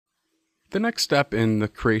The next step in the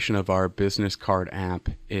creation of our business card app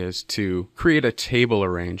is to create a table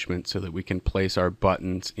arrangement so that we can place our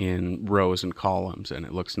buttons in rows and columns and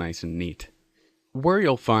it looks nice and neat. Where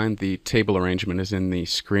you'll find the table arrangement is in the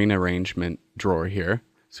screen arrangement drawer here.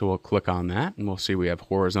 So we'll click on that and we'll see we have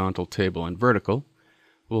horizontal, table, and vertical.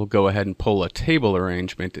 We'll go ahead and pull a table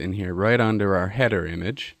arrangement in here right under our header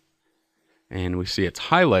image. And we see it's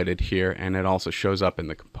highlighted here and it also shows up in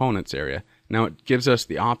the components area. Now it gives us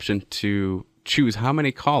the option to choose how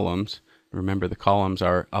many columns. Remember, the columns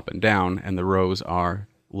are up and down and the rows are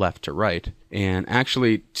left to right. And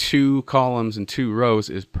actually 2 columns and 2 rows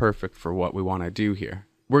is perfect for what we want to do here.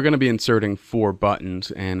 We're going to be inserting 4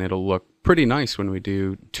 buttons and it'll look pretty nice when we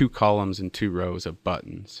do 2 columns and 2 rows of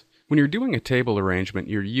buttons. When you're doing a table arrangement,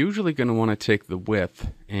 you're usually going to want to take the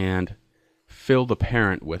width and fill the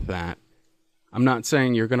parent with that. I'm not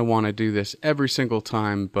saying you're going to want to do this every single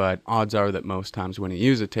time, but odds are that most times when you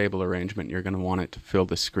use a table arrangement, you're going to want it to fill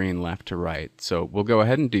the screen left to right. So we'll go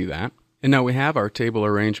ahead and do that. And now we have our table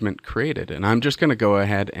arrangement created, and I'm just going to go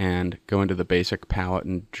ahead and go into the basic palette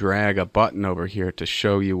and drag a button over here to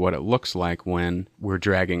show you what it looks like when we're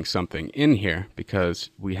dragging something in here,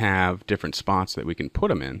 because we have different spots that we can put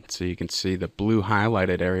them in. So you can see the blue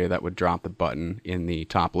highlighted area that would drop the button in the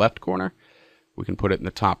top left corner. We can put it in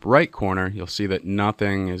the top right corner. You'll see that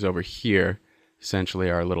nothing is over here. Essentially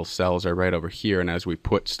our little cells are right over here, and as we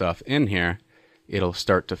put stuff in here, it'll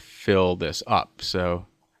start to fill this up. So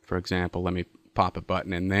for example, let me pop a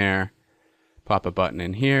button in there, pop a button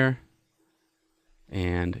in here,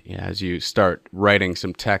 and as you start writing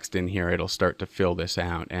some text in here, it'll start to fill this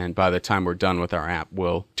out. And by the time we're done with our app,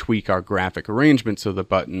 we'll tweak our graphic arrangement so the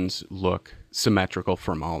buttons look symmetrical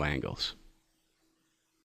from all angles.